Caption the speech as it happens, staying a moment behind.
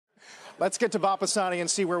Let's get to Bob Pisani and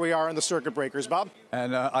see where we are in the circuit breakers. Bob?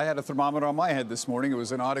 And I had a thermometer on my head this morning. It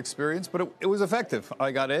was an odd experience, but it was effective.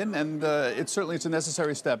 I got in, and it's a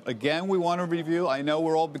necessary step. Again, we want to review. I know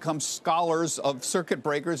we're all become scholars of circuit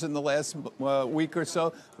breakers in the last week or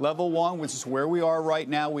so. Level 1, which is where we are right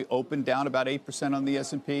now. We opened down about 8% on the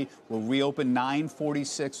S&P. We'll reopen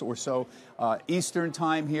 9:46 or so Eastern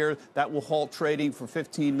time here. That will halt trading for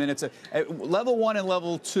 15 minutes. Level 1 and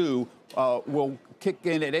level 2 will kick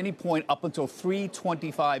in at any point up until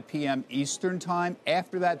 3:25 p.m. Eastern time.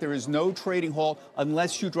 After that, there is no trading halt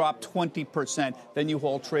unless you drop 20%. Then you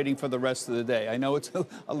halt trading for the rest of the day. I know it's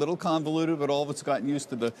a little convoluted, but all of us gotten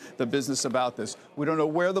used to the business about this. We don't know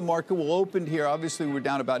where the market will open here. Obviously, we're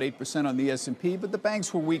down about 8% on the S&P, but the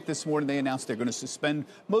banks were weak this morning. They announced they're going to suspend.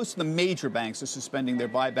 Most of the major banks are suspending their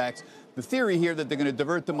buybacks. The theory here that they're going to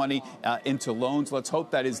divert the money into loans. Let's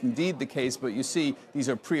hope that is indeed the case. But you see, these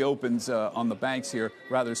are pre-opens on the banks here,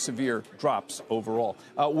 rather severe drops overall.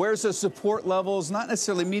 Where's the support levels? Not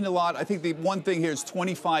necessarily mean a lot. I think the one thing here is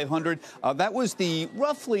 2,500. That was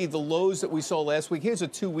roughly the lows that we saw last week. Here's a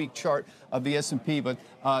 2-week chart of the S&P, but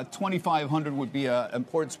 2,500 would be an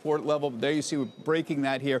important support level. There you see we're breaking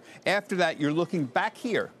that here. After that, you're looking back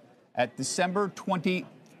here at December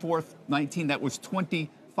 24th, 19. That was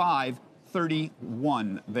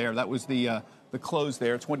 25.31 there. That was the close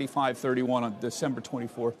there, 25.31 on December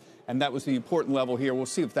 24th. And that was the important level here. We'll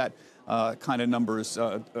see if that kind of number is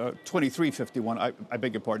 23.51. I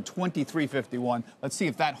beg your pardon, 23.51. Let's see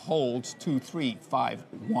if that holds.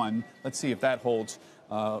 23.51. Let's see if that holds.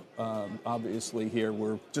 Obviously, here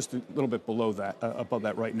we're just a little bit below that, above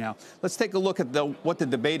that right now. Let's take a look at what the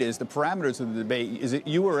debate is. The parameters of the debate. Is it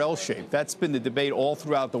U or L shape? That's been the debate all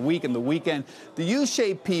throughout the week and the weekend. The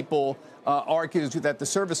U-shaped people argue that the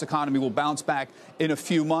service economy will bounce back in a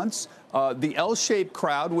few months. The L-shaped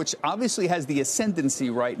crowd, which obviously has the ascendancy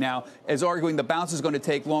right now, is arguing the bounce is going to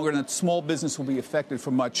take longer and that small business will be affected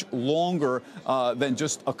for much longer than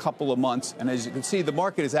just a couple of months. And as you can see, the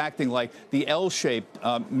market is acting like the L-shaped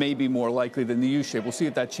may be more likely than the U-shape. We'll see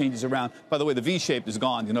if that changes around. By the way, the V-shape is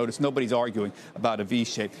gone. You notice nobody's arguing about a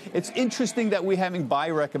V-shape. It's interesting that we're having buy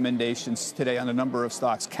recommendations today on a number of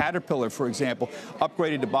stocks. Caterpillar, for example,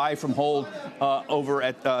 upgraded to buy from hold over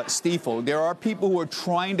at Stifel. There are people who are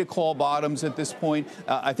trying to call bottoms at this point.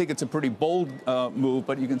 I think it's a pretty bold move,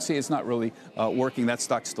 but you can see it's not really working. That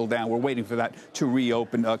stock's still down. We're waiting for that to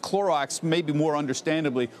reopen. Clorox, maybe more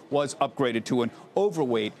understandably, was upgraded to an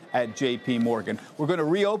overweight at J.P. Morgan. We're going to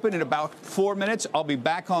reopen in about 4 minutes. I'll be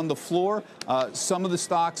back on the floor. Some of the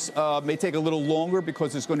stocks may take a little longer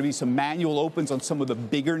because there's going to be some manual opens on some of the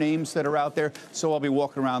bigger names that are out there. So I'll be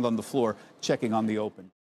walking around on the floor checking on the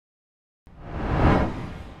open.